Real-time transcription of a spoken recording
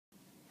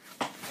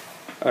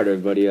Alright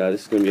everybody,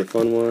 this is going to be a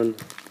fun one.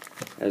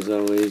 As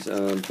always,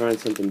 trying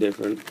something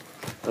different.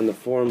 On the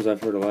forums I've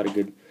heard a lot of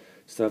good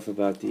stuff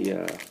about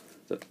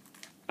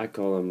I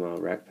call them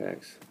rack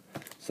packs.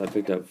 So I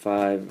picked up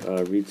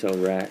 5 retail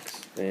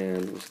racks and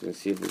I'm just going to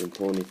see if we can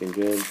pull anything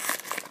good.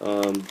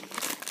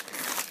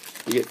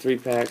 You get 3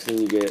 packs and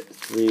you get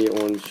 3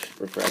 orange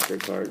refractor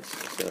cards.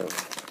 So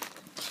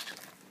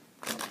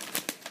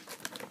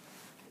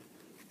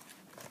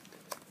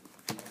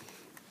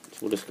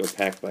we'll just go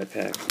pack by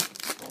pack.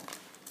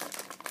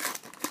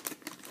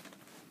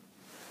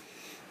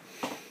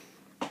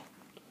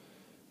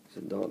 It's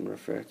a Dalton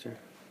refractor.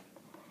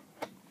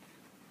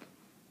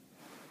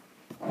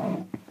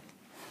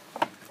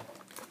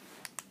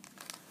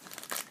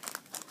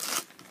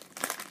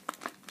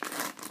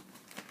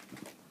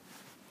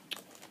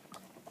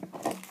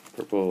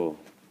 Purple.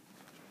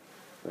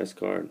 Nice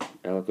card.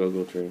 Alec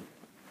Ogletree.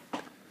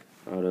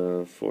 Out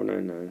of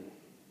 499.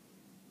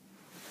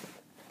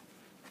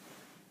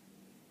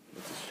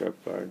 It's a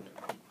Sharp card.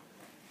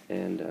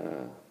 And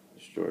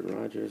there's Jordan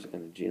Rogers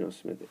and a Geno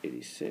Smith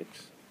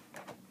 86.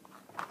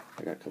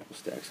 I got a couple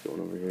stacks going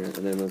over here. And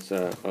then let's,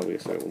 oh, we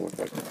got one more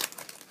pack.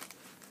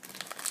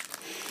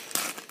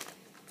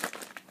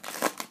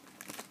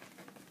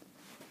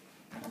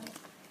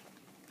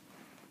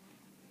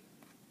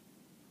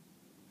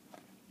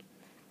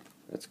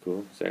 That's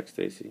cool. Zach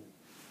Stacy.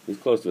 He's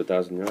close to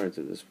 1,000 yards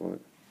at this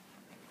point.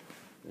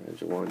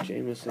 Jawan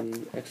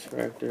Jamison, X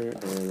Factor,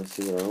 and let's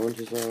see what our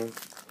oranges are.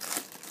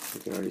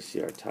 You can already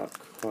see our top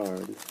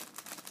card.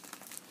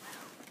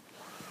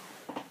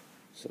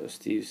 So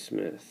Steve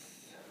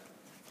Smith,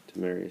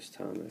 Demaryius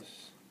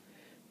Thomas,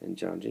 and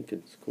John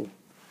Jenkins. Cool.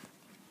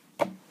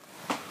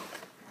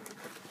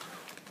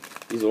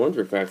 These orange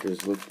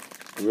refractors look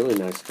really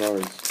nice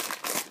cards.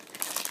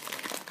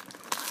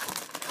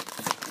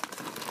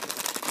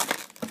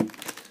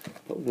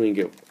 Hopefully we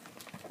can get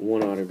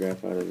one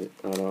autograph out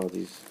of all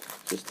these,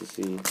 just to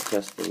see,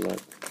 test the luck.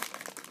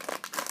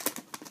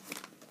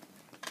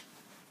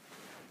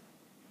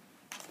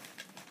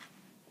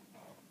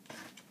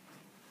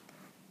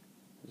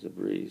 There's a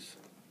breeze.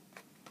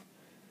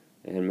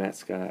 And Matt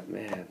Scott,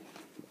 man,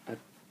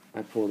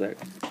 I pull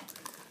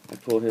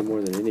him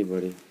more than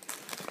anybody.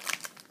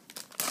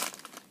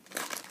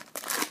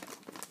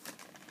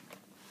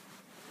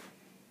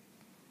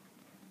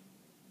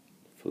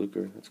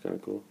 Fluker, that's kind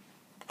of cool.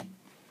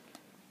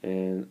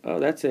 And oh,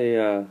 that's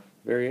a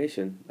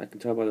variation. I can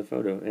tell by the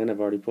photo, and I've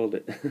already pulled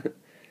it.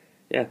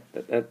 Yeah,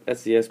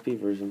 that's the SP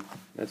version.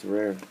 That's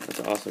rare. That's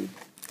awesome.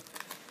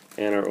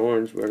 And our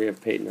orange, we already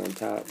have Peyton on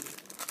top.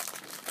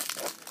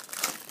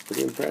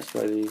 Pretty impressed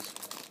by these.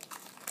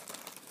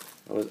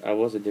 I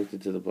was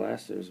addicted to the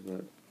blasters,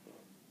 but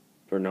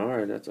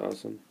Bernard, that's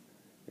awesome.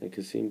 And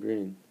Kasim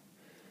Green.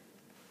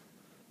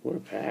 What a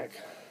pack.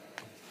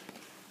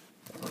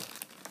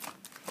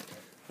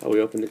 Oh, we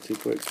opened it too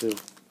quick too.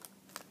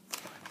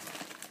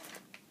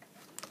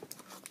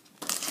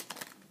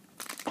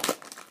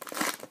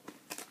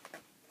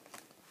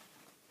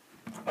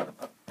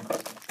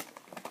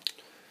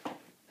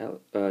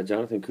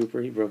 Jonathan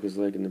Cooper, he broke his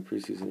leg in the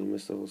preseason. He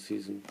missed the whole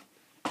season.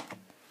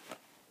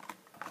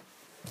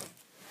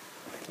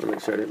 I'll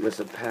make sure I didn't miss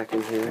a pack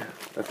in here.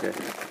 Okay.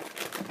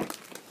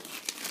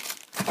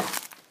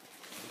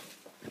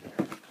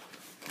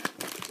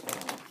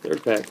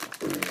 Third pack.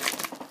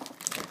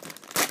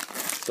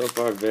 So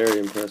far, very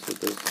impressed with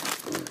this.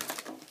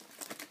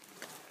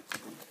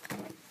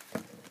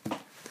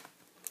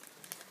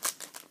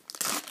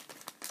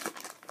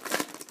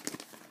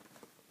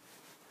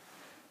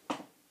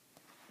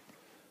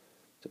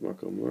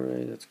 DeMarco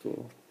Murray, that's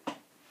cool.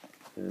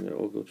 And an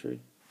Ogletree.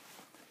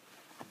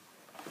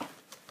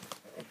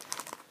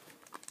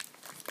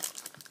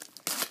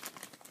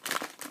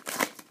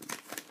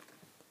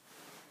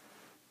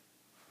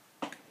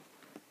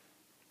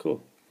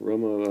 Cool.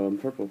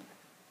 Romo purple.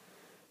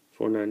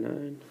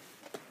 499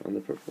 on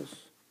the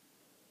purples.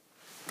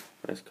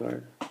 Nice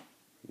card.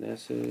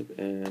 Nassib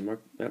and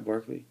Matt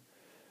Barkley.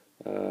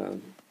 I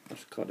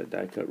should call it a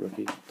die cut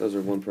rookie. Those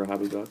are 1 per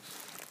hobby box.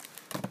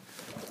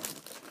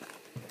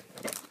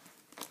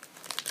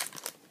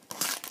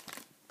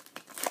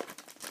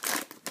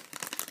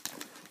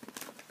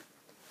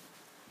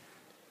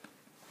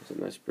 That's a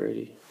nice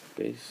Brady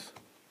base.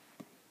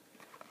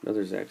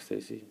 Another Zach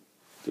Stacy.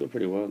 Doing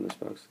pretty well in this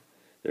box.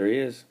 There he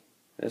is.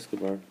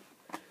 Escobar.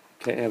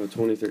 Can't have a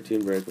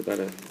 2013 break without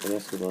an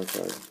Escobar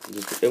card.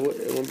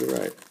 It won't be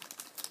right.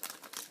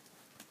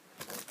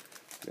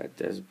 Got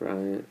Dez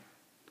Bryant,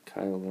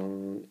 Kyle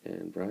Long,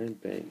 and Brian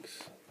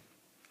Banks.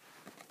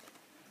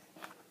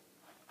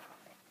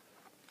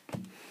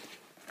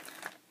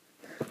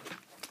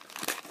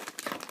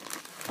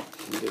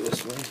 Do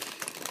this one.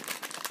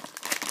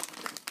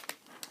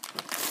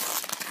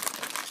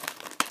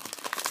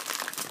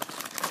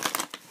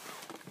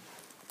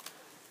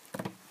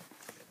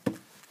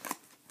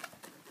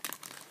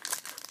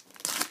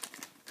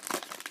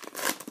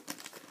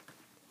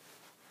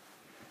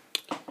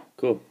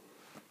 Cool.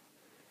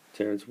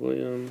 Terrence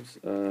Williams,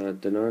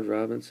 Denard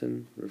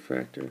Robinson,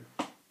 refractor.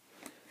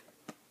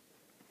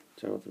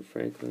 Jonathan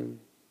Franklin.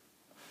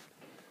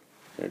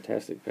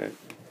 Fantastic pack.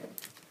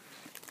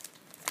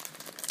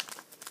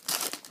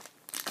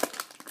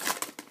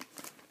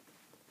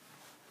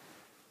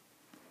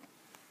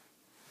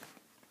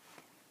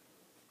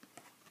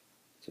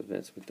 So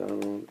Vance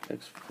McDonald,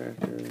 X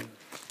Factor.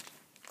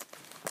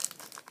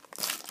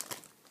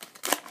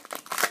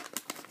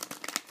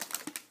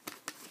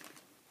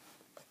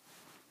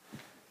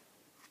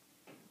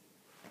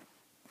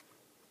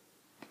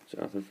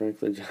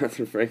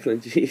 Jonathan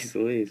Franklin, jeez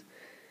Louise.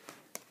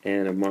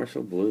 And a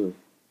Marshall Blue.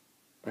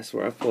 I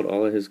swear I've pulled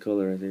all of his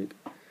color, I think.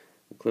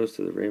 I'm close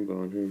to the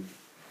rainbow on him.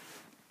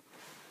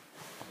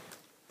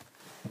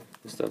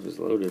 This stuff is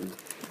loaded.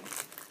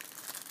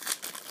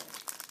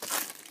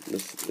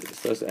 This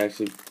stuff's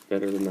actually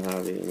better than the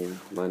hobby. I mean,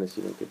 minus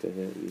you don't get to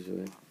hit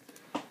usually.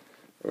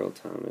 Earl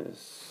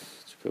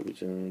Thomas, Jacoby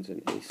Jones,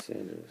 and Ace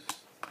Sanders.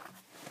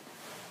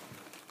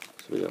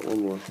 So we got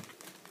one more.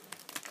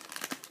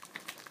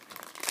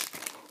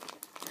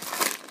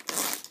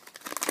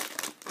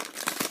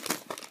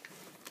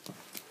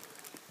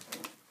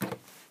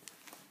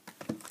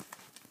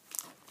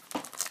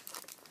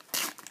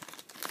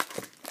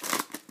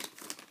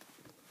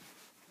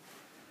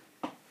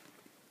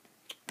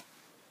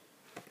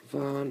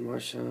 Vaughn,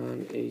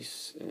 Marshawn,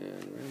 Ace,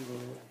 and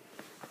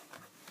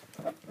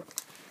Rambo.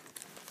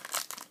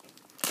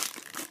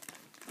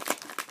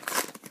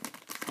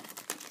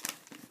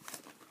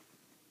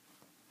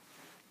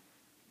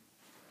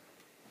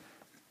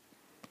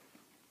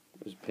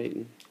 There's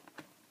Peyton.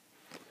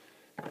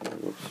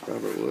 Whoops,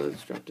 Robert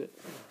Woods dropped it.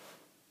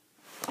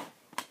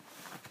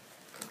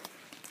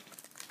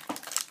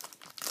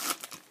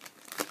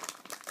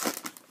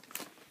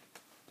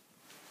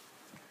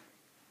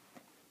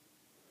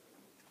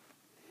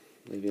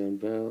 Le'Veon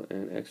Bell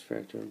and X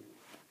Factor.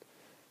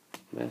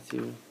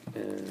 Matthew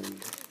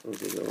and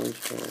the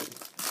orange card.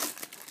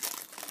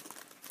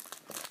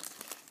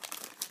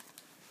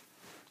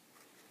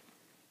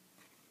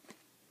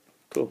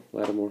 Cool,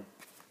 Lattimore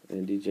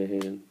and DJ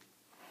Hayden.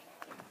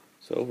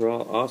 So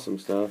overall, awesome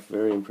stuff.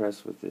 Very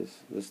impressed with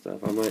this stuff.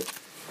 I might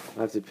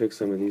have to pick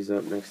some of these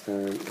up next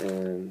time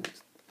and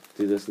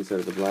do this instead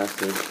of the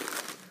blaster.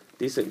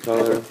 Decent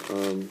color.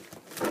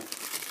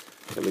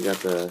 And we got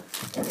the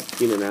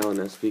Keenan Allen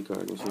SP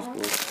card, which is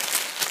cool.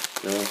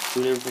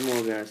 Tune in for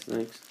more, guys.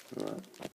 Thanks.